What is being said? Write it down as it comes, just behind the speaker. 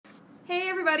Hey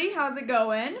everybody, how's it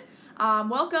going?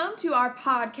 Welcome to our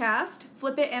podcast,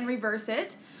 Flip It and Reverse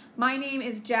It. My name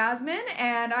is Jasmine,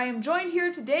 and I am joined here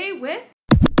today with...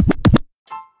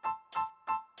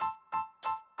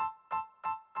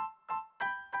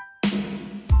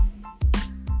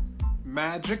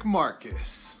 Magic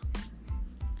Marcus.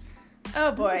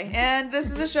 Oh boy, and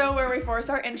this is a show where we force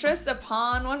our interests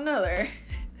upon one another.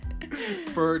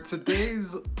 For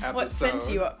today's episode...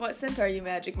 What scent are you,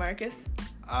 Magic Marcus?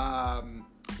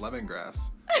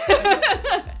 Lemongrass.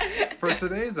 For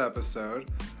today's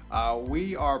episode,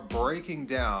 we are breaking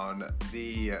down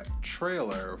the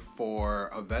trailer for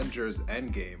Avengers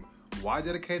Endgame. Why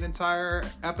dedicate an entire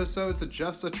episode to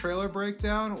just a trailer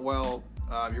breakdown? Well,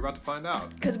 you're about to find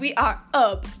out. Because we are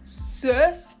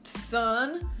obsessed,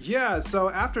 son. Yeah, so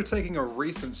after taking a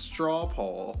recent straw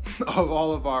poll of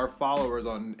all of our followers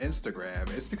on Instagram,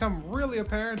 it's become really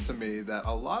apparent to me that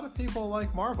a lot of people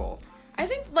like Marvel. I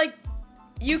think,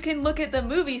 you can look at the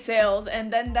movie sales,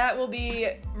 and then that will be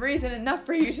reason enough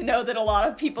for you to know that a lot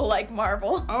of people like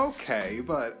Marvel. Okay,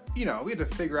 but, we had to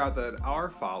figure out that our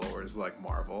followers like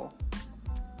Marvel.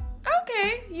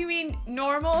 Okay, you mean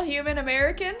normal human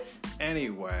Americans?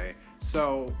 Anyway,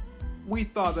 so we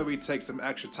thought that we'd take some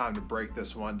extra time to break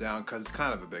this one down, because it's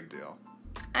kind of a big deal.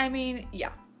 I mean,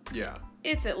 yeah. Yeah.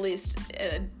 It's at least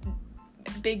a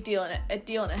big deal, and a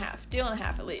deal and a half. Deal and a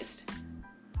half, at least.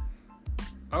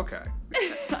 Okay.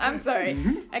 I'm sorry.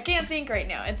 I can't think right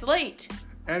now. It's late.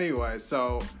 Anyway,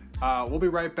 so we'll be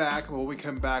right back. When we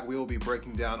come back, we will be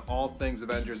breaking down all things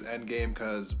Avengers Endgame,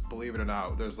 because believe it or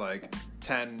not, there's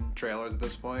 10 trailers at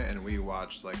this point, and we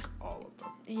watched all of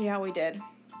them. Yeah, we did.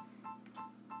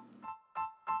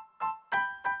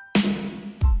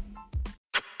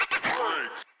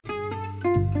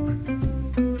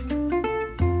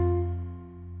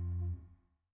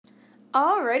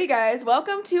 Alrighty, guys,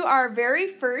 welcome to our very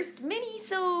first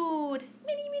mini-sode.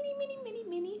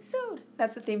 Mini-sode.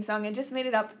 That's the theme song. I just made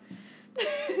it up.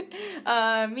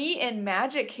 Me and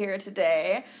Magic here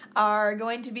today are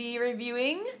going to be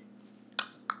reviewing...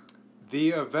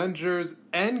 The Avengers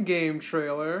Endgame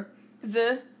trailer.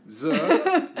 Yeah, there's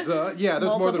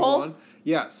Multiple? more than one.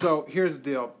 Yeah, so here's the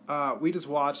deal. We just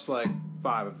watched 5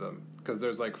 of them, because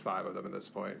there's 5 of them at this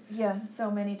point. Yeah,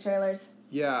 so many trailers.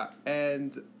 Yeah,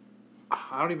 and...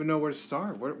 I don't even know where to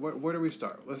start. Where do we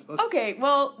start? Let's... Okay,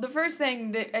 well, the first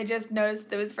thing that I just noticed,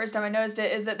 that was the first time I noticed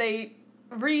it, is that they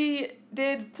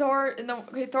redid Thor.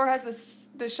 Thor has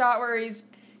the shot where he's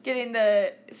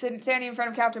standing in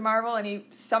front of Captain Marvel, and he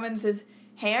summons his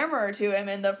hammer to him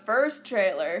in the first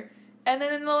trailer. And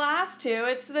then in the last two,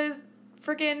 it's the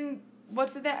freaking,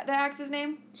 what's the axe's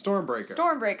name?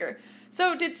 Stormbreaker.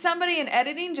 So did somebody in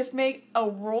editing just make a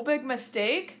real big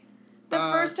mistake the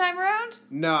first time around?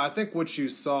 No, I think what you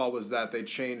saw was that they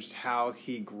changed how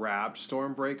he grabbed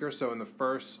Stormbreaker. So in the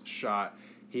first shot,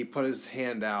 he put his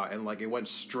hand out and it went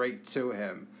straight to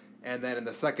him. And then in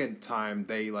the second time,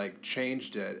 they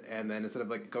changed it, and then instead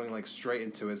of going straight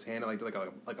into his hand, it did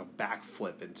a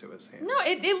backflip into his hand. No,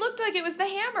 it looked like it was the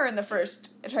hammer in the first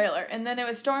trailer, and then it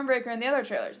was Stormbreaker in the other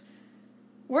trailers.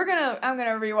 I'm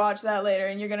gonna rewatch that later,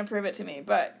 and you're gonna prove it to me.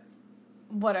 But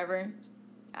whatever,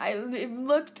 it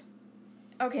looked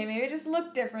okay. Maybe it just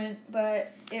looked different,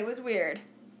 but it was weird.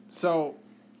 So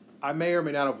I may or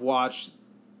may not have watched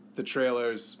the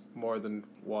trailers more than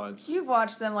once. You've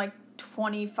watched them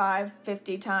 25,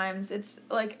 50 times. It's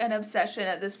an obsession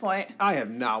at this point. I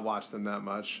have not watched them that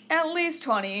much. At least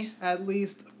 20. At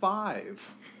least 5.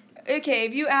 Okay,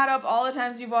 if you add up all the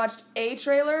times you've watched a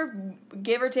trailer,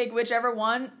 give or take whichever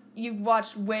one, you've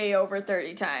watched way over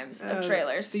 30 times of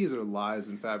trailers. These are lies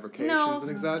and fabrications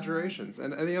and exaggerations.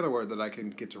 And any other word that I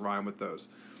can get to rhyme with those.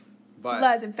 But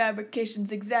lies and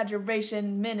fabrications,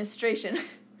 exaggeration, ministration.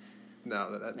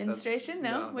 No, ministration?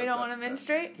 No, we don't want to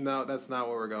ministrate? No, that's not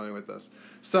where we're going with this.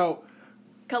 So...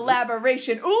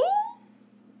 Collaboration. Ooh!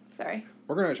 Sorry.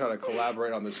 We're going to try to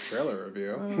collaborate on this trailer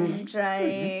review. I'm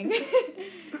trying.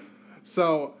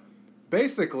 So,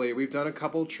 basically, we've done a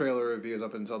couple trailer reviews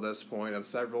up until this point of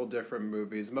several different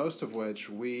movies, most of which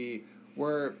we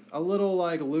were a little,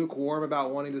 lukewarm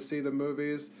about wanting to see the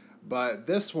movies, but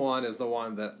this one is the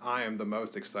one that I am the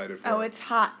most excited for. Oh, it's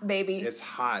hot, baby. It's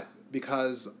hot,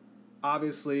 because...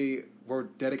 obviously, we're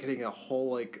dedicating a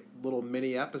whole, little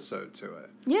mini episode to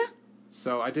it. Yeah.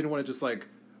 So I didn't want to just,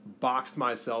 box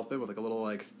myself in with, a little,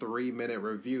 3-minute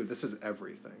review. This is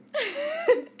everything.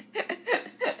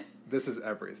 This is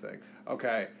everything.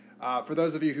 Okay. For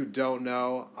those of you who don't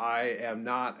know, I am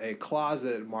not a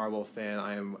closet Marvel fan.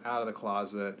 I am out of the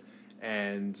closet,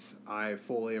 and I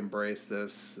fully embrace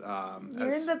this.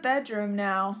 You're in the bedroom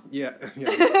now. Yeah.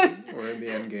 We're in the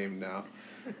end game now.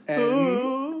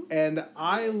 And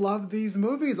I love these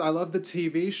movies. I love the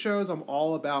TV shows. I'm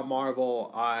all about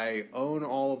Marvel. I own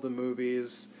all of the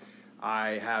movies.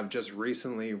 I have just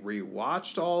recently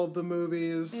rewatched all of the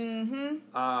movies.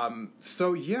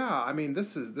 So yeah, I mean,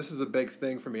 this is a big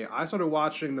thing for me. I started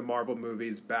watching the Marvel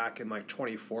movies back in like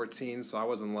 2014, so I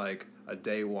wasn't like a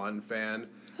day one fan.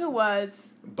 Who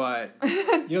was? But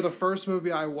the first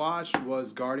movie I watched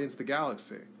was Guardians of the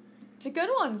Galaxy. It's a good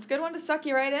one. It's a good one to suck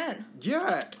you right in.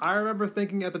 Yeah, I remember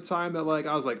thinking at the time that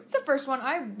I was like, it's the first one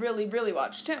I really, really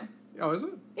watched too. Oh, is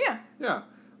it? Yeah. Yeah.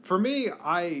 For me,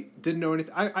 I didn't know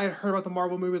anything. I heard about the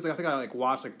Marvel movies. I think I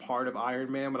watched part of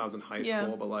Iron Man when I was in high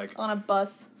school, but on a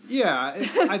bus. Yeah,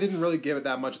 I didn't really give it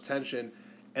that much attention.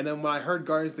 And then when I heard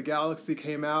Guardians of the Galaxy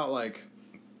came out, I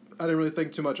didn't really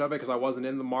think too much of it because I wasn't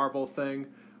in the Marvel thing.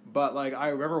 But I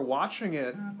remember watching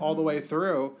it all the way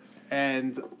through,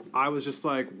 and I was just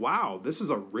like, wow, this is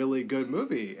a really good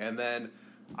movie. And then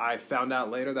I found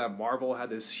out later that Marvel had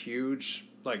this huge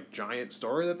giant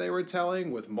story that they were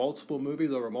telling with multiple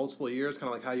movies over multiple years, kind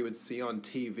of like how you would see on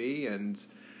TV, and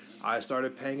I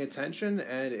started paying attention,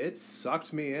 and it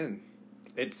sucked me in.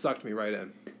 It sucked me right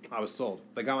in. I was sold.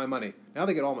 They got my money. Now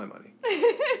they get all my money.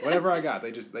 Whatever I got,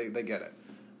 they get it.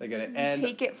 They get it. And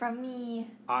take it from me.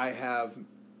 I have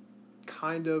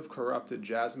kind of corrupted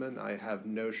Jasmine. I have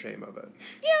no shame of it.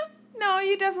 Yeah. No,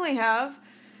 you definitely have.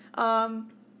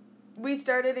 We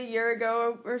started a year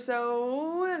ago or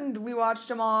so, and we watched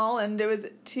them all, and it was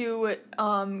to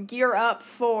gear up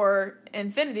for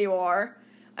Infinity War,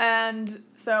 and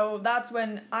so that's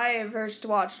when I first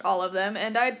watched all of them,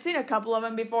 and I'd seen a couple of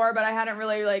them before, but I hadn't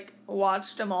really,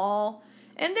 watched them all,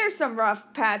 and there's some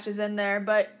rough patches in there,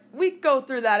 but we go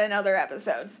through that in other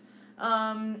episodes.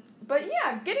 But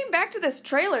yeah, getting back to this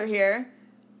trailer here,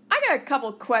 I got a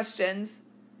couple questions.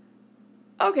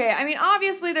 Okay, I mean,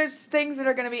 obviously there's things that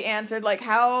are going to be answered, like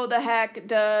how the heck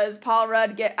does Paul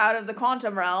Rudd get out of the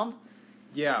quantum realm?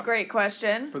 Yeah. Great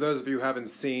question. For those of you who haven't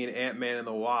seen Ant-Man and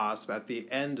the Wasp, at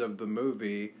the end of the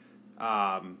movie, he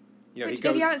goes... If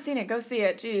you haven't seen it, go see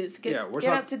it. Jeez, get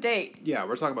up to date. Yeah,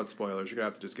 we're talking about spoilers. You're going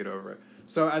to have to just get over it.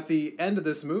 So at the end of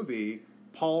this movie,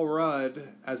 Paul Rudd,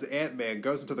 as Ant-Man,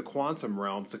 goes into the quantum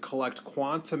realm to collect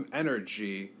quantum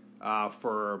energy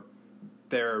for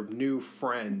their new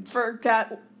friend. For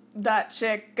that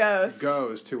chick, Ghost.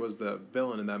 Ghost, who was the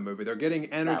villain in that movie. They're getting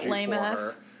energy for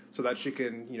her so that she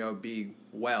can, be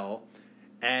well.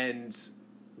 And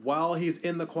while he's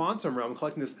in the quantum realm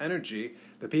collecting this energy,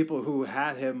 the people who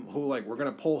had him, who were going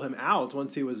to pull him out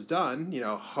once he was done,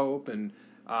 Hope and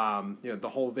the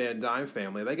whole Van Dyne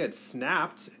family, they get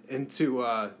snapped into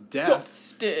death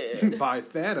Dusted. by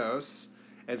Thanos.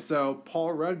 And so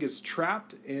Paul Rudd gets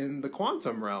trapped in the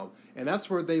quantum realm. And that's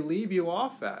where they leave you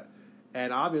off at.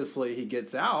 And obviously he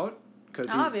gets out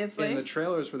because he's in the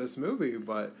trailers for this movie,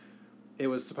 but it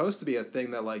was supposed to be a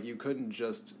thing that you couldn't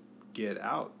just get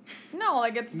out. No,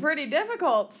 it's pretty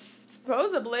difficult,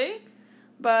 supposedly.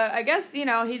 But I guess,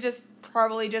 he just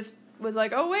probably just was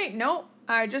like, oh wait, no,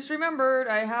 I just remembered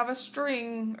I have a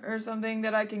string or something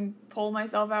that I can pull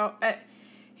myself out.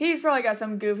 He's probably got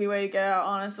some goofy way to get out,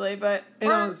 honestly, but...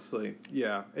 And honestly,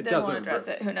 yeah, it doesn't... won't address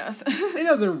it, who knows? It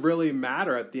doesn't really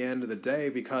matter at the end of the day,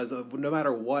 because no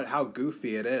matter how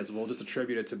goofy it is, we'll just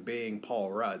attribute it to being Paul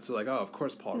Rudd. So, of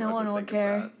course Paul Rudd would think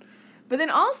care. of that. But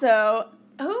then also,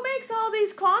 who makes all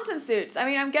these quantum suits? I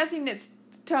mean, I'm guessing it's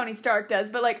Tony Stark does,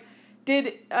 but,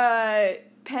 did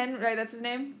Penn, right, that's his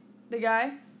name? The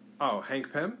guy? Oh,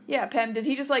 Hank Pym? Yeah, Pym. Did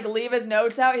he just, leave his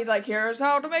notes out? He's like, here's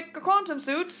how to make a quantum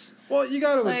suits. Well, you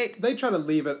gotta... they try to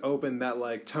leave it open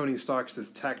that, Tony Stark's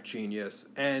this tech genius.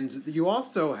 And you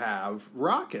also have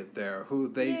Rocket there, who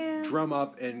they drum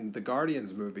up in the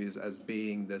Guardians movies as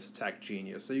being this tech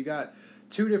genius. So you got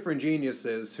two different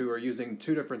geniuses who are using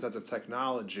two different sets of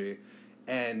technology.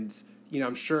 And,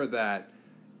 I'm sure that,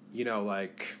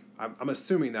 I'm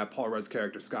assuming that Paul Rudd's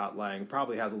character, Scott Lang,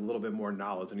 probably has a little bit more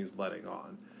knowledge than he's letting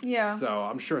on. Yeah. So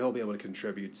I'm sure he'll be able to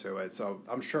contribute to it. So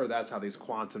I'm sure that's how these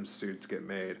quantum suits get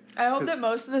made. I hope that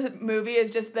most of this movie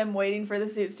is just them waiting for the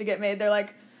suits to get made. They're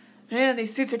like, man,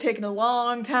 these suits are taking a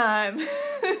long time.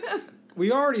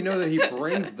 We already know that he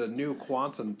brings the new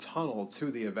quantum tunnel to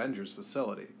the Avengers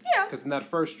facility. Yeah. Because in that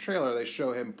first trailer, they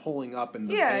show him pulling up in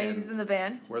the van. Yeah, he's in the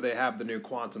van. Where they have the new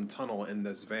quantum tunnel in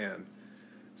this van.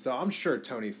 So I'm sure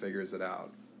Tony figures it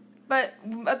out. But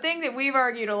a thing that we've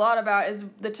argued a lot about is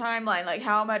the timeline,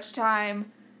 how much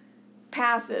time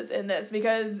passes in this,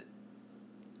 because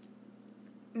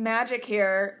Magic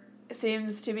here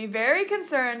seems to be very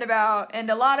concerned about, and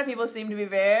a lot of people seem to be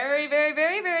very, very,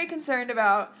 very, very concerned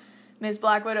about Miss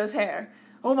Black Widow's hair.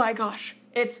 Oh my gosh,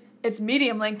 it's it's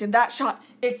medium length in that shot.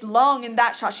 It's long in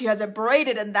that shot. She has it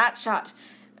braided in that shot.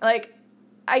 Like,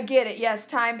 I get it. Yes,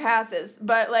 time passes.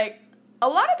 But, like, a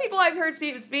lot of people I've heard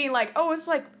being like, oh, it's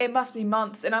like, it must be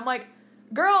months. And I'm like,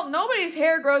 girl, nobody's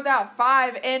hair grows out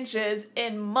 5 inches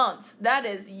in months. That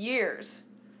is years.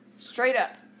 Straight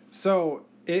up. So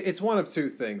it's one of two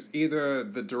things. Either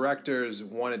the directors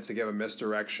wanted to give a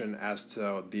misdirection as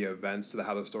to the events, to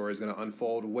how the story is going to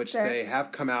unfold, which they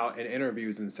have come out in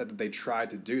interviews and said that they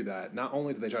tried to do that. Not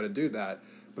only did they try to do that,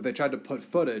 but they tried to put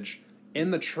footage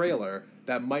in the trailer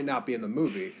that might not be in the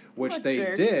movie, which they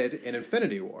did in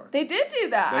Infinity War. They did do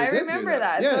that. I remember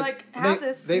that. Yeah, so, like, half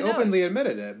this... They openly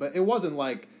admitted it, but it wasn't,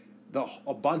 like,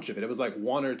 a bunch of it. It was, like,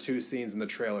 1 or 2 scenes in the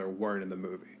trailer weren't in the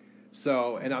movie.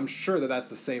 So, and I'm sure that that's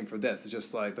the same for this. It's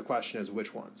just like, the question is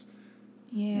which ones.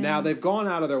 Yeah. Now, they've gone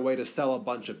out of their way to sell a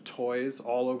bunch of toys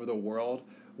all over the world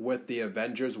with the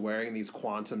Avengers wearing these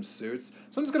quantum suits.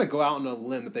 So I'm just going to go out on a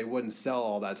limb that they wouldn't sell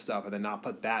all that stuff and then not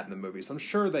put that in the movie. So I'm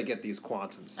sure they get these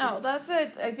quantum suits. Oh, that's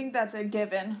it. I think that's a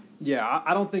given. Yeah,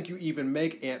 I don't think you even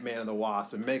make Ant-Man and the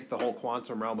Wasp and make the whole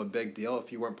quantum realm a big deal if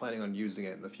you weren't planning on using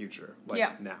it in the future,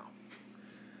 like now.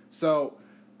 So,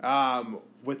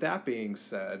 with that being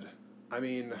said... I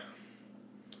mean,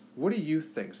 what do you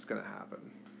think is going to happen?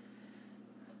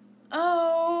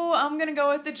 Oh, I'm going to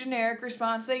go with the generic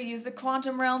response. They use the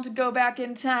quantum realm to go back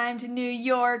in time to New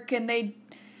York, and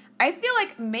I feel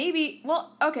like maybe...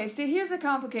 Well, okay, so here's the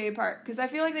complicated part, because I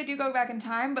feel like they do go back in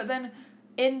time, but then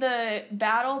in the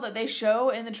battle that they show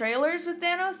in the trailers with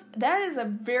Thanos, that is a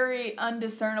very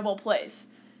undiscernible place.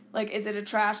 Like, is it a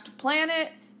trashed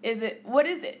planet? What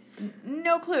is it?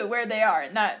 No clue where they are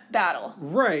in that battle.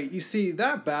 Right. You see,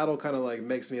 that battle kind of, like,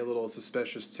 makes me a little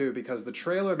suspicious, too, because the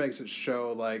trailer makes it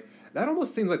show, like, that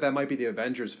almost seems like that might be the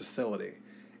Avengers facility.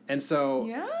 And so...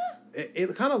 Yeah?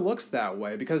 It kind of looks that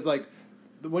way, because, like,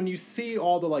 when you see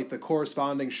all the, like, the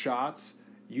corresponding shots,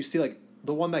 you see, like,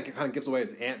 the one that kind of gives away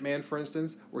is Ant-Man, for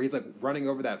instance, where he's, like, running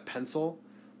over that pencil.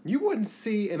 You wouldn't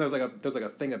see... And there's like a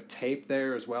thing of tape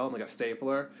there as well, and, like, a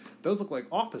stapler. Those look like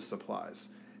office supplies.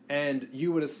 And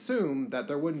you would assume that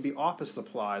there wouldn't be office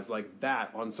supplies like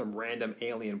that on some random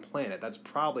alien planet. That's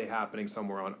probably happening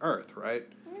somewhere on Earth, right?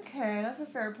 Okay, that's a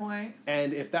fair point.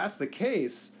 And if that's the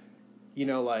case, you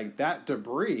know, like, that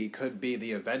debris could be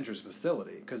the Avengers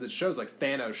facility. Because it shows, like,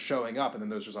 Thanos showing up and then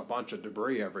there's just a bunch of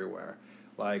debris everywhere.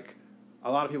 Like,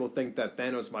 a lot of people think that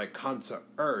Thanos might come to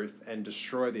Earth and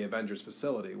destroy the Avengers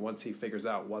facility once he figures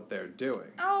out what they're doing.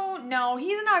 Oh no,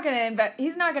 he's not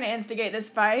gonna instigate this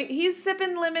fight. He's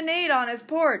sipping lemonade on his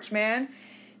porch, man.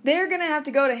 They're gonna have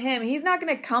to go to him. He's not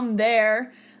gonna come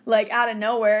there like out of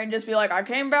nowhere and just be like, I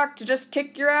came back to just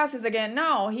kick your asses again.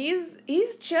 No, he's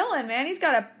chilling, man. He's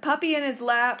got a puppy in his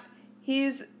lap.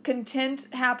 He's content,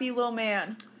 happy little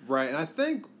man. Right, and I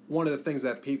think one of the things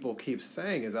that people keep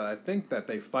saying is that I think that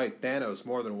they fight Thanos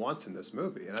more than once in this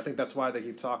movie. And I think that's why they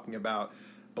keep talking about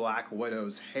Black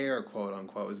Widow's hair, quote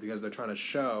unquote, is because they're trying to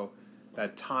show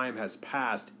that time has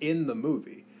passed in the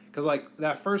movie. Because, like,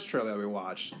 that first trailer that we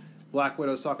watched, Black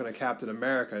Widow's talking to Captain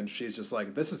America, and she's just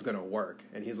like, this is going to work.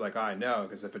 And he's like, I know,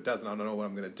 because if it doesn't, I don't know what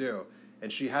I'm going to do.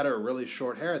 And she had her really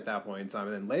short hair at that point in time.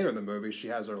 And then later in the movie, she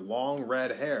has her long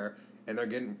red hair, and they're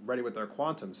getting ready with their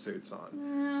quantum suits on.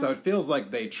 Yeah. So it feels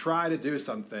like they try to do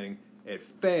something, it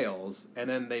fails, and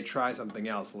then they try something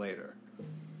else later.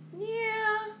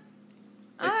 Yeah.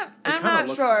 It I'm kinda not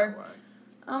looks sure. that way.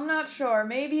 I'm not sure.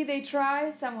 Maybe they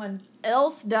try, someone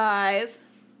else dies,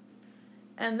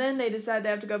 and then they decide they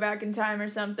have to go back in time or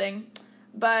something.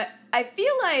 But I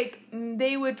feel like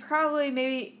they would probably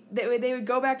they would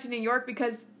go back to New York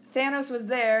because Thanos was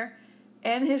there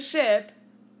and his ship,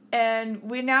 and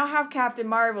we now have Captain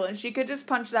Marvel, and she could just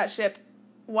punch that ship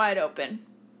wide open.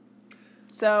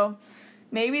 So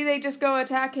maybe they just go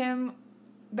attack him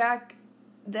back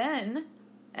then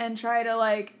and try to,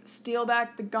 like, steal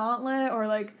back the gauntlet or,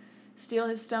 like, steal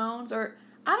his stones, or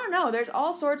I don't know. There's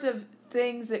all sorts of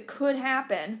things that could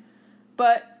happen,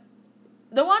 but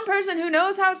the one person who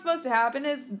knows how it's supposed to happen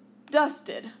is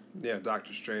Dusted. Yeah,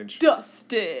 Doctor Strange.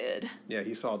 Dusted. Yeah,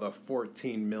 he saw the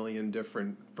 14 million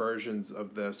different versions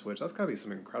of this, which that's gotta be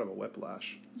some incredible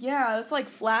whiplash. Yeah, that's like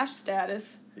Flash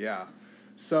status. Yeah.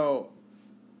 So,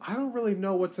 I don't really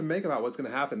know what to make about what's going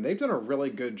to happen. They've done a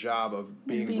really good job of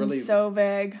being really so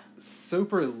vague,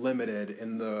 super limited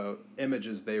in the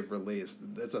images they've released.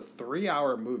 It's a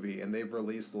 3-hour movie, and they've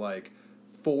released like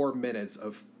 4 minutes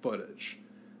of footage.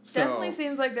 Definitely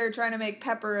seems like they're trying to make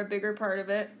Pepper a bigger part of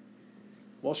it.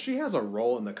 Well, she has a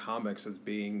role in the comics as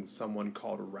being someone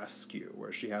called Rescue,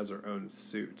 where she has her own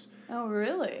suit. Oh,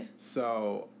 really?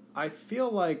 So I feel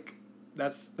like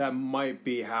that might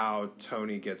be how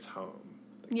Tony gets home.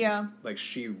 Yeah. Like,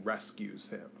 she rescues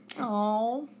him.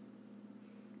 Oh.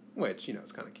 Which,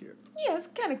 it's kind of cute. Yeah, it's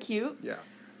kind of cute. Yeah.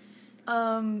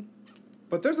 Um...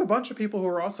 But there's a bunch of people who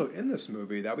are also in this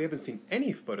movie that we haven't seen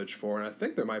any footage for, and I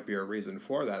think there might be a reason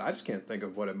for that. I just can't think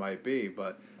of what it might be,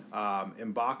 but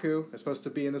M'Baku is supposed to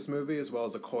be in this movie, as well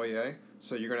as Okoye,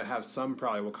 so you're going to have some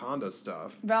probably Wakanda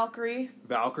stuff.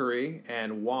 Valkyrie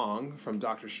and Wong from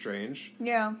Doctor Strange.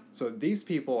 Yeah. So these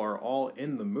people are all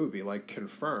in the movie, like,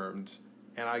 confirmed,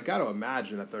 and I got to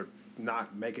imagine that they're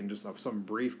not making just some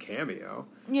brief cameo.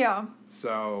 Yeah.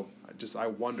 So I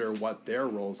wonder what their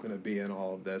role is going to be in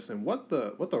all of this, and what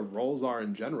the roles are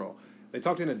in general. They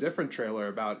talked in a different trailer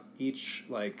about each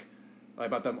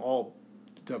about them all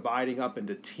dividing up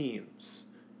into teams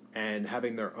and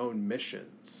having their own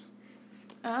missions.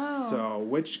 Oh. So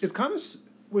which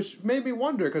made me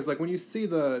wonder, because like when you see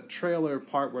the trailer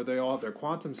part where they all have their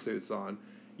quantum suits on,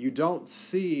 you don't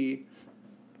see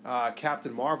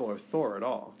Captain Marvel or Thor at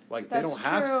all. Like, they don't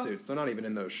have suits. They're not even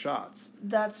in those shots.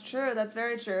 That's true. That's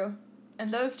very true. And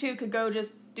those two could go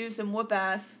just do some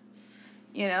whoop-ass,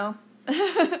 You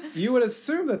would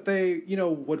assume that they,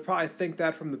 would probably think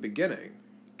that from the beginning.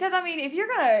 Because, I mean, if you're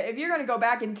gonna go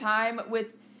back in time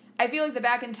I feel like the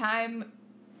back in time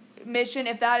mission,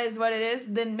 if that is what it is,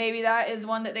 then maybe that is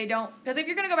one that they don't... Because if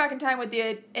you're gonna go back in time with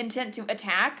the intent to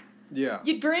attack... Yeah.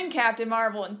 You'd bring Captain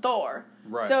Marvel and Thor.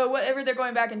 Right. So whatever they're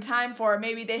going back in time for,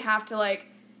 maybe they have to,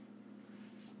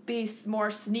 be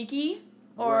more sneaky,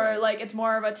 or, it's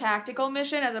more of a tactical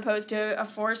mission as opposed to a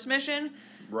force mission.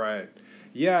 Right.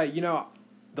 Yeah,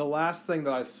 the last thing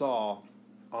that I saw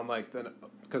on,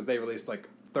 because they released,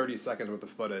 30 seconds worth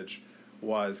of footage,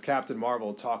 was Captain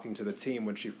Marvel talking to the team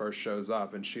when she first shows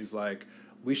up, and she's like,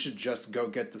 we should just go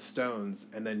get the stones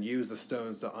and then use the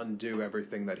stones to undo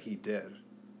everything that he did.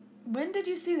 When did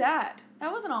you see that?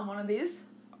 That wasn't on one of these.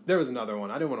 There was another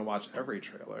one. I didn't want to watch every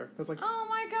trailer. It was oh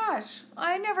my gosh.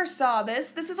 I never saw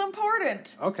this. This is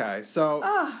important. Okay,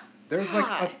 so there's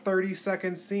a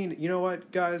 30-second scene. You know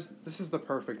what, guys? This is the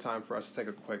perfect time for us to take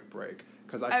a quick break.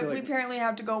 Because I feel we apparently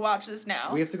have to go watch this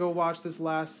now. We have to go watch this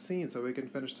last scene so we can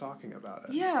finish talking about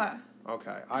it. Yeah.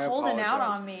 Okay, Holding out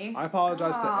on me. I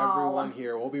apologize to everyone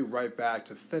here. We'll be right back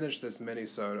to finish this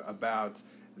mini-sode about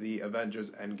the Avengers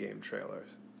Endgame trailer.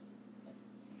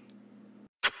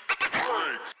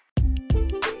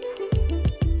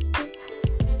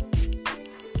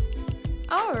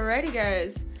 Alrighty,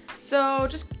 guys. So,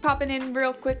 just popping in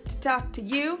real quick to talk to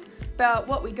you about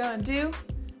what we're gonna do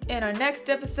in our next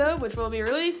episode, which will be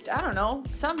released, I don't know,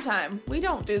 sometime. We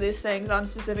don't do these things on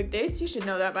specific dates. You should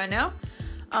know that by now.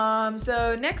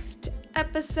 So next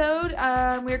episode,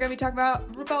 we're gonna be talking about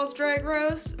RuPaul's Drag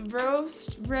Race,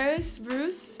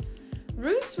 Roos.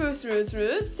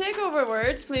 Take over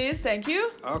words, please. Thank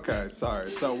you. Okay,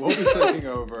 sorry. So we'll be taking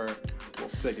over.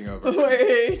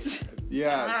 Wait.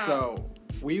 Yeah, so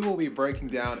we will be breaking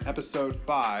down episode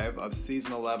 5 of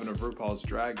season 11 of RuPaul's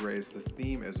Drag Race. The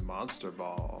theme is Monster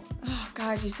Ball. Oh,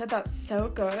 God, you said that so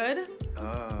good.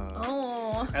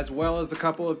 As well as a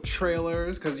couple of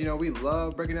trailers, because, we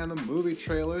love breaking down the movie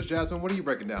trailers. Jasmine, what are you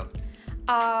breaking down?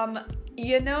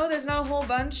 There's not a whole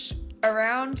bunch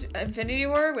around Infinity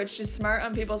War, which is smart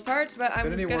on people's parts, but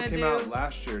Infinity War came out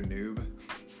last year, noob.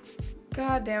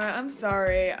 God damn it, I'm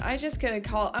sorry. I'm gonna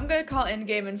call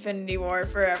Endgame Infinity War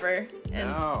forever.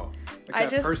 No.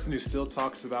 Like that person who still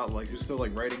talks about, who's still,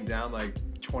 writing down,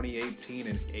 2018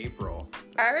 in April.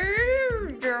 Have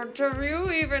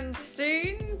you even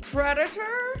seen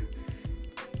Predator?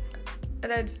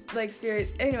 That's, serious.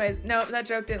 Anyways, no, that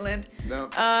joke didn't land. No.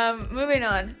 Moving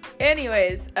on.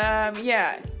 Anyways,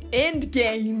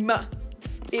 Endgame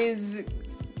is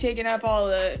taking up all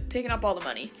the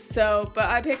money. So, but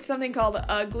I picked something called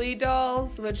Ugly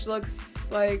Dolls, which looks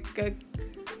like a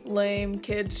lame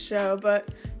kids show, but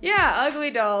yeah,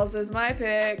 Ugly Dolls is my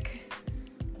pick.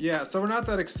 Yeah, so we're not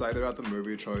that excited about the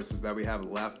movie choices that we have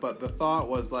left, but the thought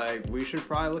was we should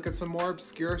probably look at some more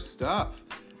obscure stuff.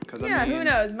 Who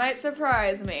knows? Might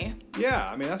surprise me.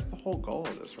 Yeah, that's the whole goal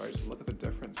of this, right? Just look at the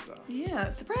different stuff. Yeah,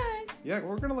 surprise. Yeah,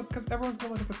 we're gonna look, because everyone's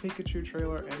gonna look at the Pikachu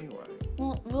trailer anyway.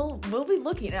 Well, we'll be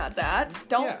looking at that.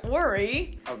 Don't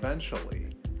worry. Eventually.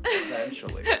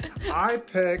 I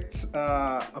picked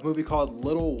a movie called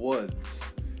Little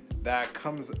Woods that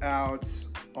comes out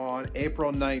on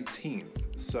April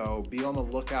 19th. So be on the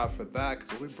lookout for that,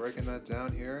 because we'll be breaking that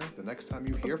down here the next time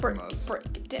you hear from us. Break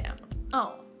it down.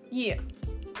 Oh, yeah.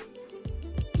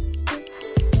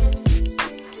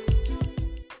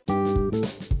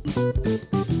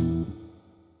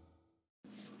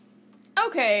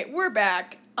 Okay, we're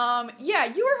back.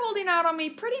 You were holding out on me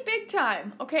pretty big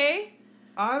time, okay?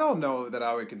 I don't know that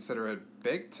I would consider it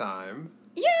big time.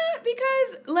 Yeah,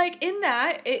 because, like, in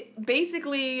that, it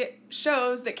basically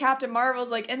shows that Captain Marvel's,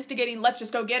 like, instigating, let's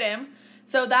just go get him.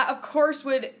 So that, of course,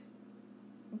 would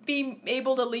be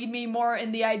able to lead me more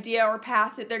in the idea or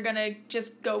path that they're gonna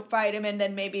just go fight him and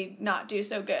then maybe not do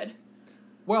so good.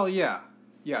 Well, yeah.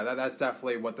 Yeah, that's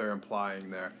definitely what they're implying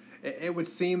there. It would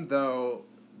seem, though,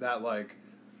 that, like,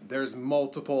 there's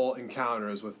multiple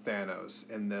encounters with Thanos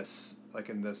in this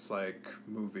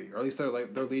movie, or at least they're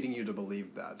leading you to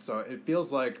believe that. So it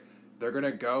feels like they're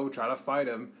gonna go try to fight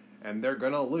him, and they're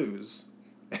gonna lose,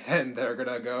 and they're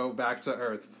gonna go back to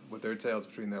Earth with their tails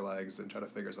between their legs and try to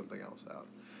figure something else out.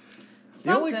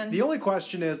 The only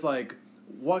question is, like,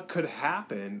 what could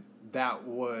happen that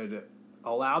would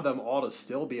allow them all to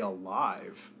still be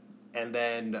alive, and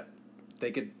then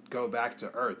they could go back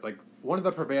to Earth. Like, one of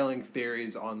the prevailing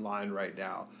theories online right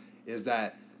now is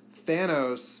that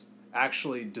Thanos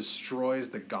actually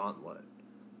destroys the gauntlet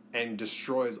and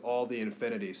destroys all the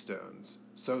Infinity Stones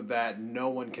so that no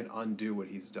one can undo what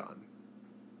he's done.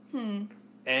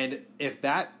 And if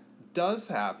that does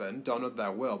happen, don't know if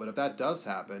that will, but if that does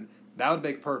happen, that would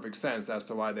make perfect sense as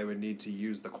to why they would need to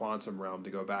use the quantum realm to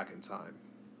go back in time.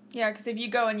 Yeah, because if you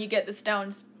go and you get the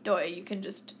stones, you can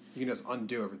just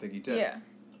undo everything he did. Yeah.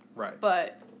 Right.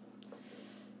 But,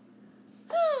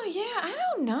 oh, yeah, I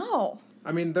don't know.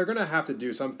 I mean, they're going to have to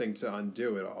do something to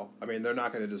undo it all. I mean, they're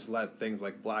not going to just let things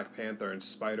like Black Panther and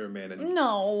Spider-Man and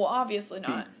no, obviously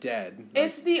not. Be dead.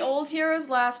 It's the old heroes'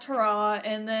 last hurrah,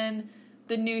 and then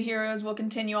the new heroes will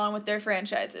continue on with their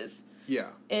franchises. Yeah.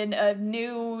 In a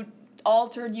new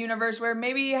altered universe where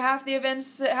maybe half the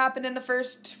events that happened in the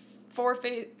first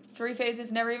three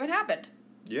phases never even happened.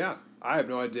 Yeah. I have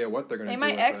no idea what they're going to do.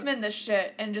 They might X-Men this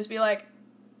shit and just be like,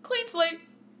 clean slate.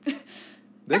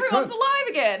 Everyone's could. alive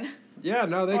again. Yeah,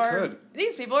 no, they could.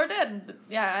 These people are dead.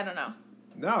 Yeah, I don't know.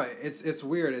 No, it's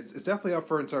weird. It's definitely up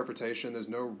for interpretation. There's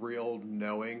no real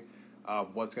knowing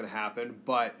of what's going to happen.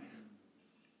 But,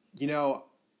 you know,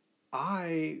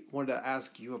 I wanted to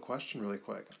ask you a question really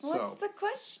quick. What's the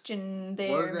question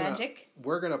there, Magic?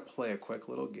 We're going to play a quick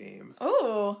little game.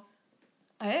 Oh,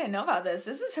 I didn't know about this.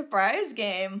 This is a surprise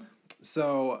game.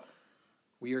 So,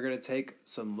 we are going to take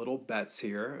some little bets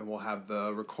here, and we'll have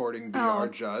the recording be our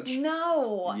judge.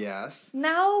 No. Yes.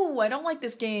 No, I don't like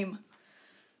this game.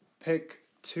 Pick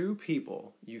 2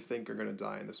 people you think are going to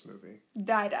die in this movie.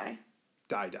 Die.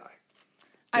 Die.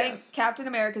 I think Captain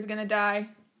America's going to die.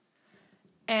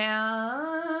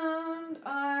 And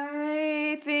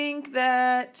I think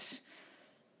that...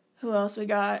 Who else we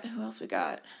got?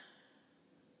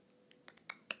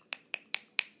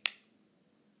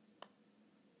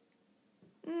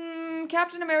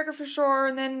 Captain America for sure,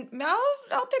 and then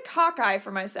I'll pick Hawkeye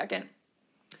for my second.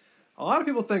 A lot of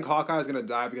people think Hawkeye's going to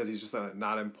die because he's just a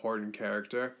not important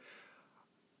character.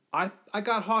 I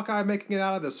got Hawkeye making it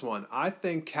out of this one. I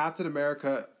think Captain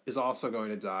America is also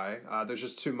going to die. There's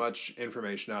just too much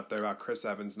information out there about Chris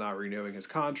Evans not renewing his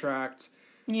contract.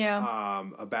 Yeah.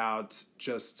 About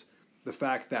just the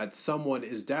fact that someone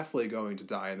is definitely going to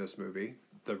die in this movie.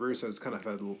 The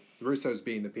Russos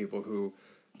being the people who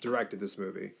directed this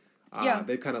movie.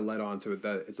 They've kind of led on to it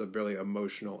that it's a really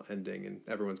emotional ending, and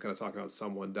everyone's kind of talking about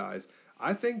someone dies.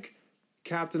 I think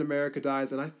Captain America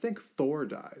dies, and I think Thor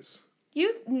dies.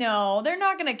 No, they're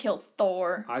not going to kill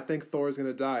Thor. I think Thor's going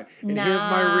to die. And here's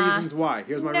my reasons why.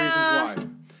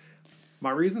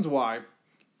 My reasons why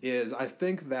is I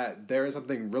think that there is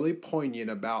something really poignant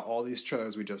about all these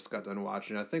trailers we just got done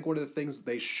watching. I think one of the things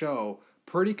they show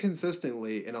pretty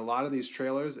consistently in a lot of these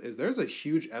trailers is there's a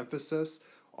huge emphasis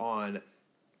on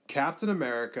Captain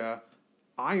America,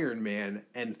 Iron Man,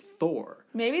 and Thor.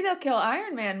 Maybe they'll kill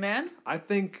Iron Man. I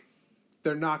think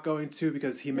they're not going to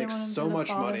because he makes so much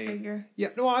money. Figure. Yeah,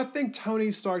 no, I think Tony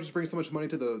Stark just brings so much money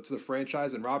to the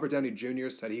franchise, and Robert Downey Jr.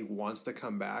 said he wants to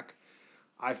come back.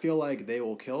 I feel like they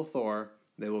will kill Thor.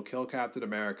 They will kill Captain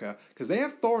America because they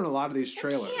have Thor in a lot of these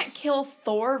trailers. They can't kill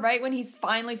Thor right when he's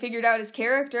finally figured out his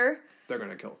character. They're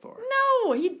gonna kill Thor.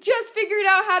 No, he just figured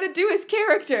out how to do his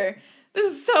character.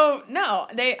 This is so no.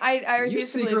 I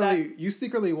refuse to believe that. You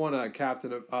secretly want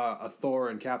a Thor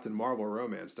and Captain Marvel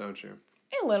romance, don't you?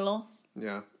 A little.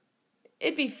 Yeah.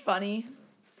 It'd be funny.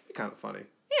 Kind of funny.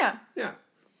 Yeah. Yeah.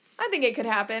 I think it could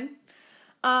happen.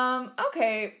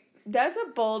 Okay, that's a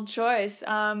bold choice.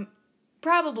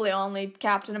 Probably only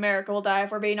Captain America will die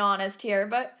if we're being honest here,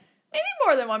 but maybe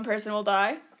more than one person will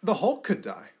die. The Hulk could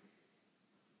die.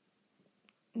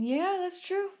 Yeah, that's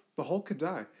true. The Hulk could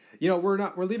die. You know,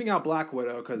 we're leaving out Black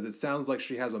Widow because it sounds like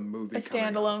she has a movie coming.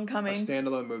 A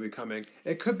standalone movie coming.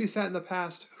 It could be set in the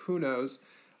past. Who knows?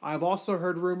 I've also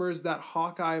heard rumors that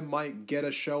Hawkeye might get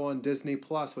a show on Disney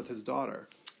Plus with his daughter.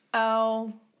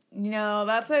 Oh, No,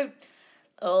 that's a...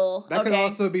 Oh, That could okay.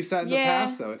 also be set in the Yeah.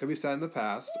 past, though. It could be set in the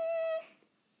past.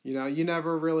 You know, you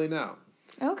never really know.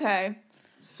 Okay.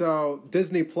 So,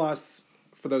 Disney Plus,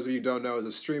 for those of you who don't know, is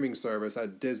a streaming service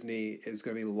that Disney is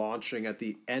going to be launching at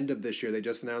the end of this year. They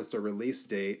just announced a release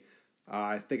date.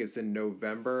 I think it's in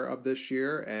November of this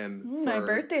year. And My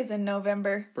birthday's in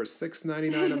November. For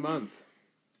 $6.99 a month.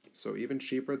 So, even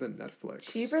cheaper than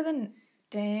Netflix. Cheaper than...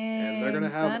 Dang, And they're going to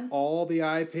have son. all the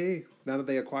IP now that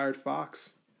they acquired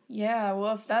Fox. Yeah,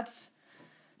 well, if that's...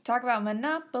 Talk about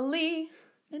Monopoly.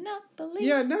 Monopoly.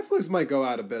 Yeah, Netflix might go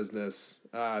out of business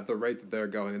at the rate that they're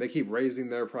going. They keep raising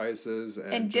their prices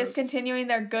and discontinuing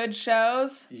their good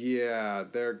shows. Yeah,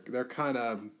 they're kind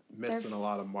of missing a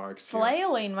lot of marks here.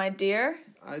 Flailing, my dear.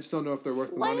 I just don't know if they're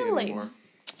worth the money anymore.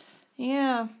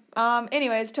 Yeah.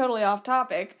 Anyways, totally off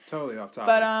topic. Totally off topic.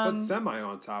 But semi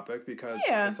on topic because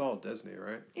it's all Disney,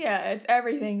 right? Yeah, it's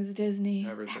everything's Disney.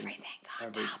 Everything's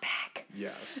on topic.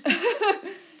 Yes.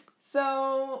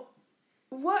 So,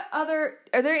 are there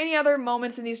any other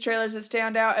moments in these trailers that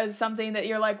stand out as something that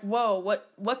you're like, whoa,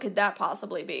 what could that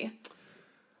possibly be?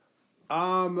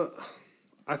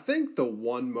 I think the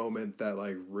one moment that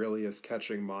like really is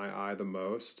catching my eye the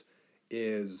most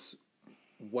is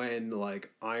when like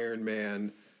Iron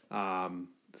Man,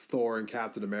 Thor, and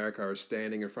Captain America are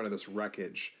standing in front of this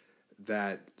wreckage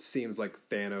that seems like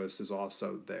Thanos is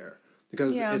also there.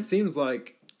 Because it seems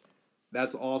like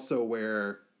that's also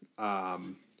where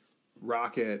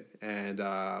Rocket and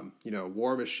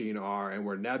War Machine are, and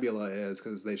where Nebula is,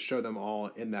 because they show them all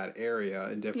in that area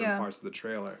in different parts of the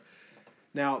trailer.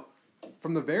 Now,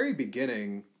 from the very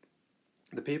beginning,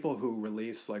 the people who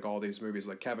release like all these movies,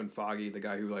 like Kevin Feige, the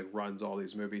guy who like runs all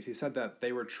these movies, he said that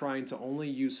they were trying to only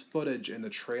use footage in the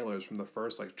trailers from the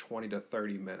first like 20 to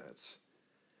 30 minutes.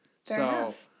 Fair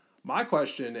enough. My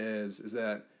question is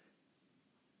that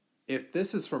if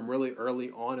this is from really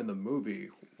early on in the movie,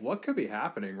 what could be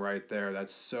happening right there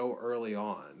that's so early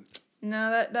on?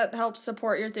 No, that helps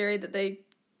support your theory that they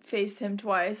faced him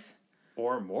twice.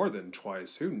 Or more than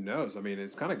twice. Who knows? I mean,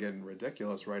 it's kind of getting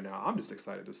ridiculous right now. I'm just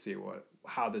excited to see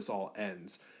how this all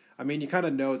ends. I mean, you kind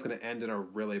of know it's going to end in a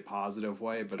really positive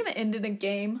way, but it's going to end in a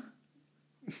game.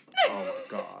 Oh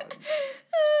my god.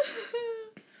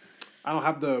 I don't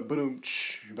have the boom,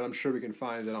 but I'm sure we can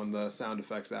find it on the sound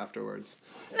effects afterwards.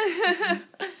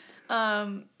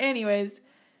 Anyways,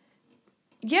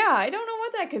 yeah, I don't know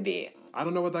what that could be. I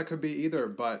don't know what that could be either,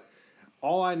 but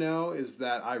all I know is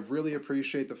that I really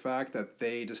appreciate the fact that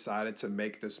they decided to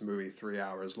make this movie 3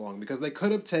 hours long, because they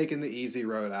could have taken the easy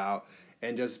road out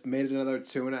and just made it another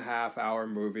 2.5 hour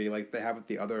movie like they have with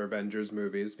the other Avengers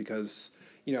movies, because,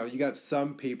 you know, you got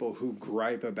some people who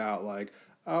gripe about like,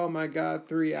 oh my god,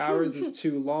 3 hours is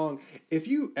too long. If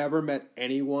you ever met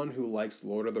anyone who likes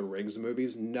Lord of the Rings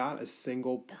movies, not a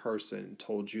single person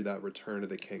told you that Return of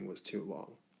the King was too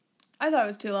long. I thought it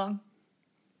was too long.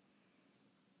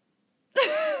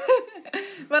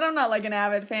 But I'm not like an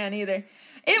avid fan either.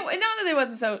 Not that it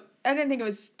wasn't so... I didn't think it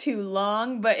was too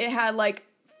long, but it had like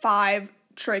 5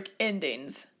 trick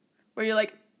endings. Where you're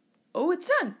like, oh, it's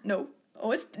done. No.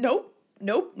 Oh, it's... Nope.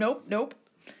 Nope. Nope. Nope.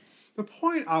 The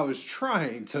point I was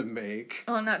trying to make...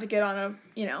 Oh, not to get on a...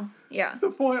 yeah.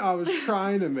 The point I was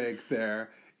trying to make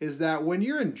there is that when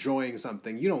you're enjoying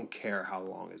something, you don't care how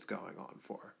long it's going on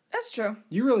for. That's true.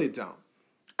 You really don't.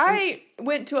 I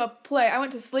went to a play. I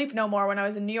went to Sleep No More when I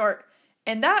was in New York.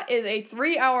 And that is a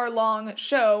 3-hour long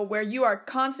show where you are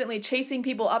constantly chasing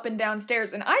people up and down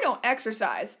stairs. And I don't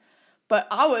exercise, but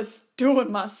I was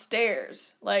doing my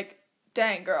stairs. Like,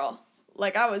 dang, girl.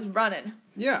 Like, I was running.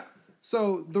 Yeah.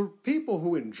 So the people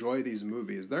who enjoy these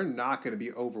movies, they're not going to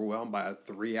be overwhelmed by a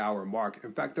 3-hour mark.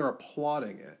 In fact, they're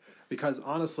applauding it. Because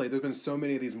honestly, there's been so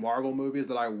many of these Marvel movies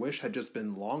that I wish had just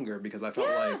been longer, because I felt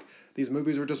like these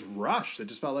movies were just rushed. It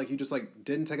just felt like you just like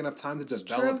didn't take enough time to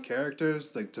develop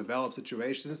characters, like develop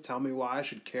situations, tell me why I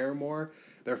should care more.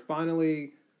 They're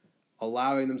finally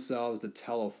allowing themselves to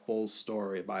tell a full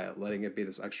story by letting it be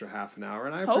this extra half an hour,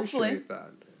 and I appreciate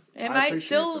that. It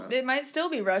might still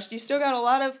be rushed. You still got a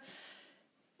lot of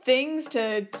things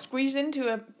to squeeze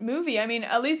into a movie. I mean,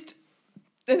 at least...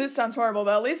 This sounds horrible,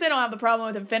 but at least they don't have the problem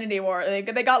with Infinity War. They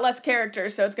got less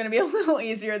characters, so it's going to be a little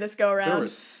easier this go around. There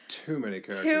was too many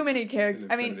characters.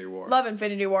 I mean, love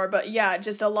Infinity War, but yeah,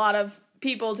 just a lot of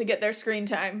people to get their screen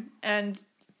time. And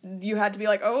you had to be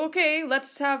like, oh, okay,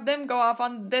 let's have them go off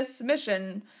on this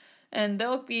mission. And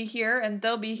they'll be here, and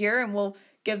we'll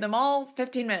give them all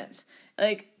 15 minutes.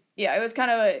 Like, yeah, it was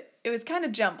kind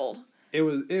of jumbled. It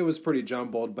was pretty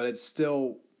jumbled, but it's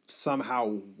still... somehow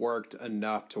worked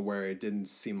enough to where it didn't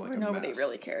seem like a mess. Nobody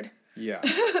really cared. Yeah.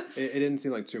 it didn't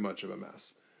seem like too much of a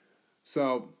mess.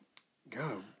 So,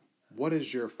 go. What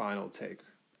is your final take?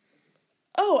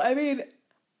 Oh, I mean,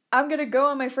 I'm gonna go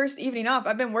on my first evening off.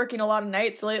 I've been working a lot of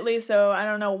nights lately, so I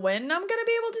don't know when I'm gonna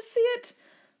be able to see it.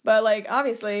 But, like,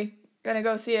 obviously, gonna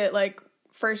go see it, like,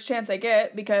 first chance I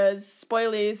get, because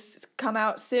spoilies come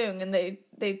out soon, and they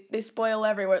spoil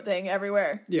everything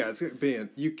everywhere. Yeah, it's gonna be.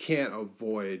 You can't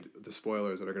avoid the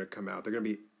spoilers that are going to come out. They're going to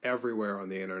be everywhere on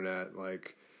the internet.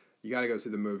 Like, you got to go see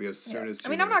the movie as soon as. I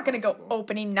mean, I'm not gonna go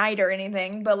opening night or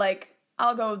anything, but, like,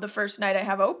 I'll go the first night I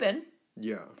have open.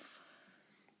 Yeah.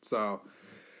 So,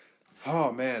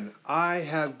 oh man, I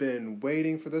have been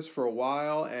waiting for this for a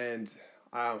while, and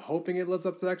I'm hoping it lives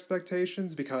up to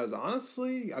expectations, because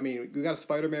honestly, I mean, we got a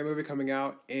Spider-Man movie coming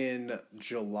out in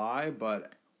July,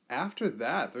 but after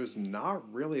that, there's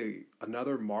not really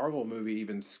another Marvel movie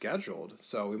even scheduled.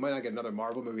 So we might not get another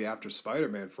Marvel movie after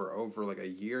Spider-Man for over like a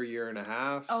year and a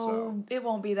half. Oh, so. It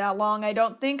won't be that long, I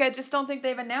don't think. I just don't think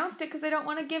they've announced it because they don't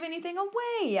want to give anything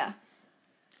away.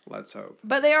 Let's hope.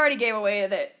 But they already gave away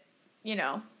that, you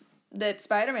know, that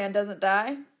Spider-Man doesn't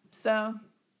die, so...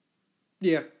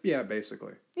 Yeah,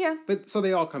 basically. Yeah. But so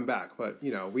they all come back, but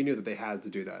you know, we knew that they had to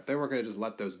do that. They weren't going to just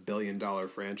let those billion-dollar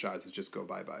franchises just go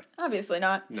bye-bye. Obviously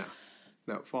not. No,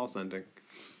 false ending.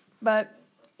 But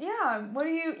yeah, what do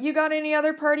you got any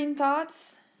other parting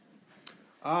thoughts?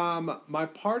 My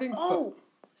parting.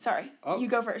 Sorry. Oh. You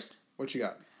go first. What you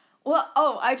got?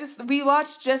 Well, we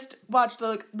just watched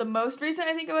the most recent,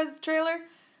 I think it was, trailer.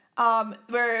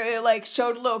 Where it, like,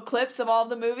 showed little clips of all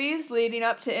the movies leading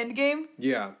up to Endgame.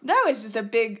 Yeah. That was just a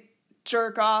big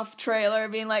jerk-off trailer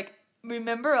being like,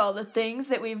 remember all the things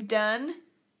that we've done?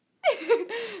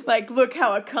 Like, look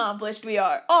how accomplished we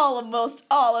are. Almost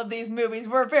all of these movies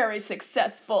were very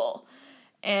successful.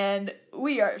 And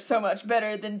we are so much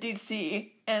better than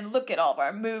DC. And look at all of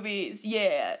our movies.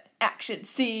 Yeah, action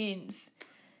scenes.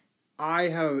 I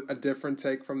have a different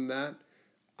take from that.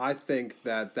 I think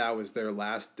that was their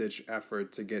last-ditch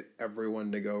effort to get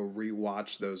everyone to go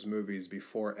rewatch those movies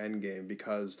before Endgame,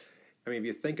 because, I mean, if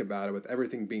you think about it, with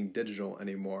everything being digital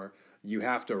anymore, you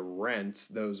have to rent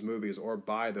those movies or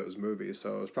buy those movies,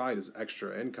 so it's probably just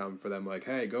extra income for them, like,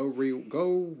 hey, go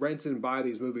rent and buy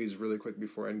these movies really quick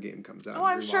before Endgame comes out. Oh,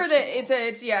 I'm sure that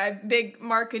it's a big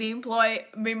marketing ploy,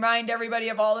 remind everybody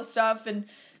of all the stuff and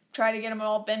try to get them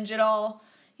all, binge it all.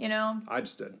 You know, I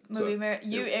just did.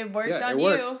 It worked on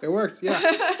you. It worked. Yeah,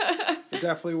 it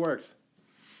definitely worked.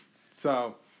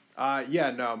 So,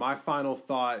 my final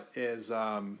thought is,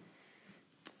 man.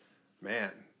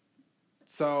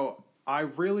 So I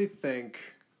really think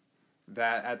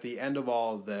that at the end of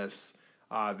all of this,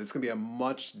 there's gonna be a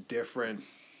much different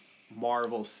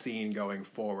Marvel scene going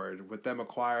forward, with them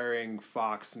acquiring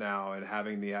Fox now and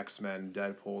having the X-Men,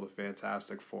 Deadpool, the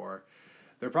Fantastic Four.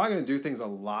 They're probably going to do things a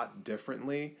lot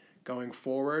differently going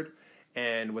forward.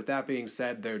 And with that being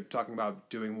said, they're talking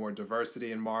about doing more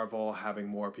diversity in Marvel, having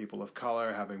more people of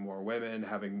color, having more women,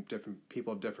 having different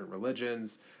people of different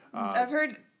religions. I've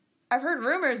heard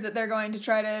rumors that they're going to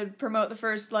try to promote the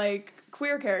first, like,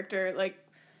 queer character, like,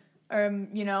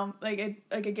 you know, like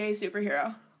a gay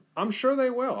superhero. I'm sure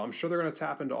they will. I'm sure they're going to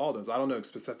tap into all those. I don't know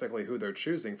specifically who they're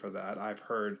choosing for that. I've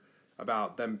heard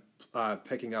about them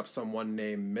picking up someone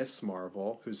named Miss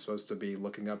Marvel, who's supposed to be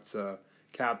looking up to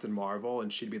Captain Marvel,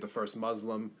 and she'd be the first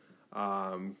Muslim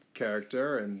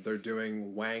character. And they're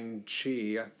doing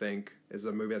Wang-Chi, I think, is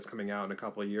a movie that's coming out in a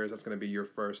couple of years. That's going to be your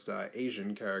first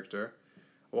Asian character.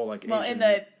 Well, Asian, in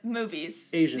the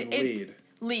movies. Asian lead.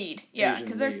 Lead, yeah,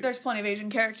 because there's plenty of Asian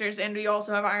characters, and we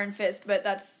also have Iron Fist, but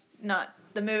that's not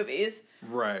the movies.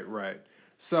 Right.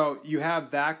 So you have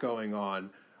that going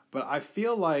on, but I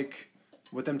feel like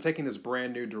with them taking this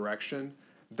brand new direction,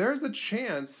 there's a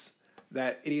chance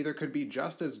that it either could be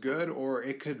just as good or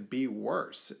it could be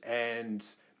worse. And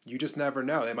you just never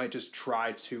know. They might just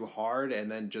try too hard and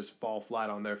then just fall flat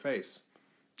on their face.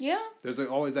 Yeah. There's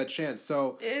always that chance.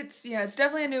 So it's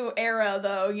definitely a new era,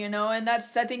 though, you know, and I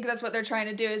think that's what they're trying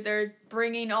to do, is they're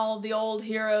bringing all the old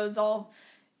heroes,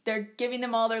 they're giving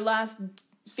them all their last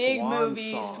big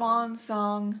swan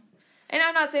song. And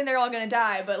I'm not saying they're all going to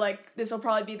die, but, like, this will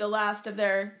probably be the last of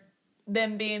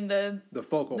them being the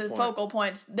focal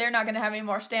points. They're not going to have any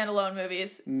more standalone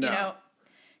movies. No. You know,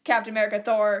 Captain America,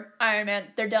 Thor, Iron Man,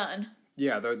 they're done.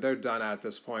 Yeah, they're done at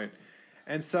this point.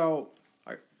 And so,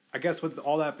 I guess with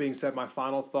all that being said, my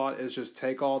final thought is just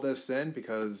take all this in,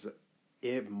 because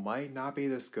it might not be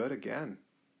this good again.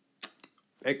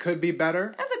 It could be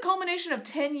better. That's a culmination of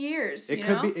 10 years,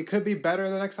 It could be better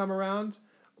the next time around.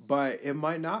 But it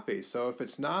might not be. So if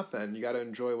it's not, then you got to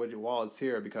enjoy while it's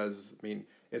here, because, I mean,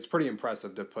 it's pretty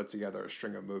impressive to put together a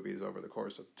string of movies over the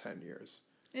course of 10 years.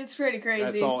 It's pretty crazy.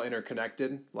 That's all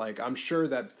interconnected. Like, I'm sure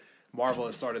that Marvel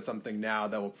has started something now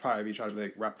that will probably be trying to be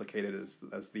replicated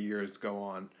as the years go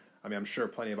on. I mean, I'm sure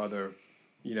plenty of other,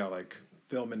 like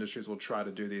film industries will try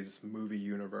to do these movie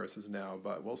universes now,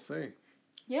 but we'll see.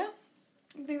 Yeah,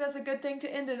 I think that's a good thing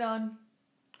to end it on.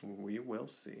 We will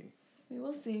see. We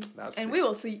will see. We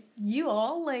will see you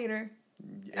all later.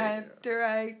 Yeah. After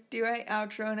I do my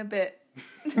outro in a bit.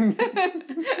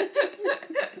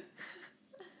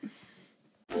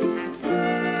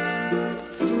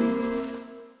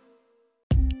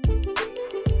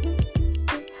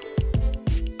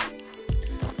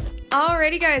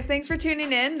 Alrighty guys, thanks for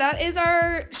tuning in. That is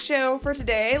our show for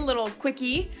today, a little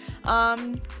quickie.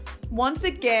 Once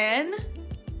again,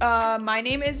 my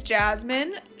name is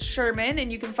Jasmine Sherman,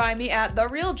 and you can find me at The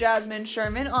Real Jasmine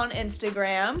Sherman on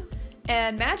Instagram.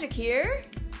 And Magic here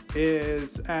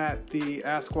is at the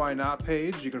Ask Why Not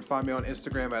page. You can find me on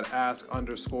Instagram at ask_why_not.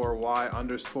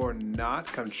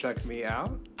 Come check me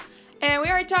out. And we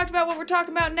already talked about what we're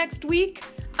talking about next week.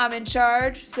 I'm in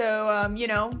charge, so,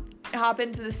 hop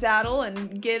into the saddle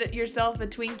and get yourself a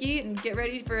Twinkie and get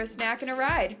ready for a snack and a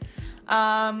ride.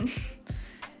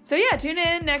 So yeah, tune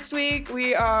in next week.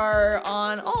 We are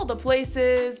on all the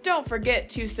places. Don't forget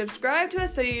to subscribe to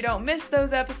us so you don't miss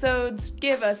those episodes.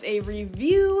 Give us a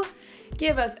review.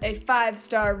 Give us a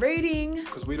 5-star rating.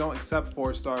 Because we don't accept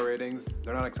 4-star ratings.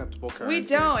 They're not acceptable currency. We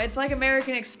don't. It's like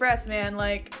American Express, man.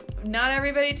 Like, not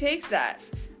everybody takes that.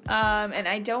 And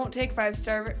I don't take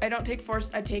 5-star. I don't take 4.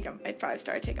 I take them. At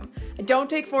 5-star, I take them. I don't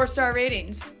take 4-star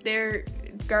ratings. They're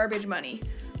garbage money.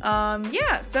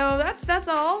 Yeah. So that's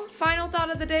all. Final thought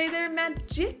of the day, there,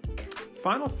 Magic.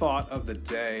 Final thought of the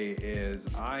day is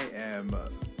I am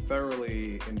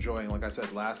thoroughly enjoying, like I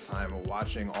said last time,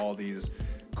 watching all these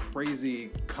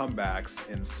crazy comebacks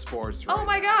in sports. Oh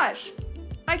my gosh.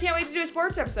 I can't wait to do a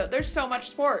sports episode. There's so much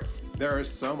sports. There is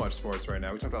so much sports right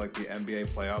now. We talked about like the NBA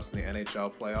playoffs and the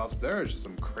NHL playoffs. There is just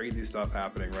some crazy stuff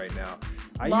happening right now.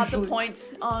 Lots of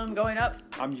points going up.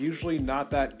 I'm usually not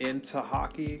that into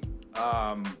hockey,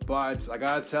 but I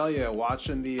gotta tell you,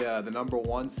 watching the number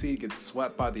 1 seed get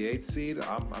swept by the 8th seed,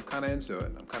 I'm kind of into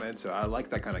it. I like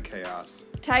that kind of chaos.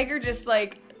 Tiger just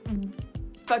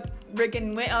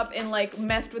freaking went up and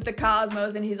messed with the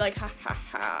cosmos, and he's like, ha ha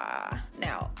ha,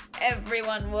 now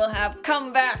everyone will have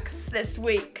comebacks this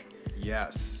week.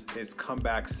 Yes, it's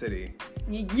comeback city.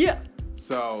 Yeah.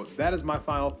 So that is my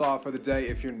final thought for the day.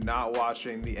 If you're not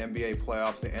watching the NBA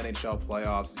playoffs, the NHL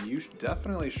playoffs, you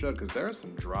definitely should, because there is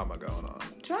some drama going on.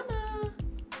 Drama.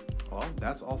 Well,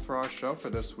 that's all for our show for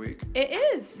this week. It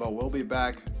is. But we'll be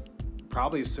back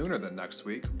probably sooner than next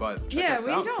week, but check us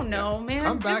out. We don't know, man.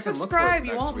 Come back just and look for us subscribe,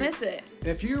 you next won't week. miss it.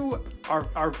 If you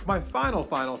are my final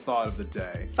thought of the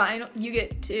day. You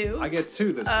get 2? I get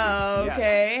 2 this week. Oh,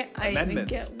 okay. Yes. I even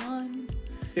Amendments. get 1.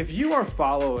 If you are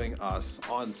following us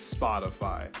on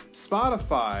Spotify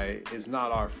is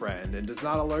not our friend and does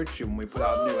not alert you when we put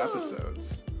out new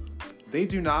episodes. They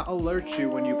do not alert you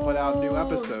when you put out new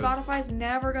episodes. Spotify's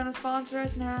never going to sponsor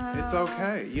us now. It's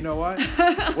okay. You know what?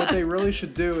 What they really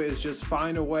should do is just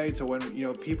find a way to when,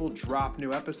 people drop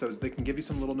new episodes, they can give you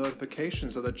some little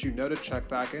notifications so that you know to check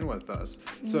back in with us.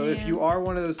 So if you are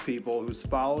one of those people who's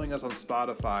following us on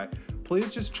Spotify,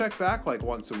 please just check back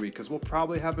once a week, because we'll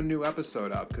probably have a new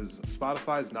episode up, because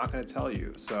Spotify is not going to tell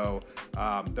you. So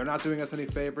they're not doing us any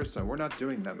favors, so we're not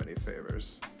doing them any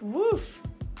favors. Woof.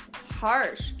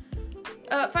 Harsh.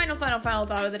 Final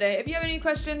thought of the day. If you have any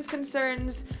questions,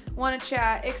 concerns, want to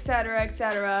chat,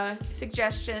 etc.,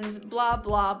 suggestions, blah,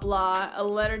 blah, blah, a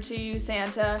letter to you,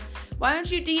 Santa, why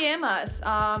don't you DM us,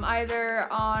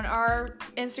 either on our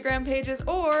Instagram pages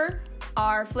or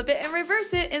our Flip It and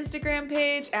Reverse It Instagram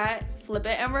page at Flip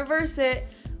It and Reverse It.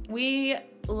 We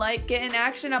like getting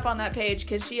action up on that page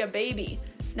because she a baby.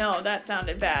 No, that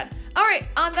sounded bad. All right,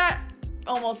 on that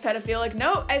almost pedophilic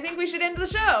note, I think we should end the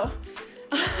show.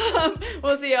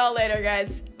 We'll see y'all later,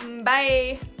 guys.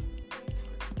 Bye.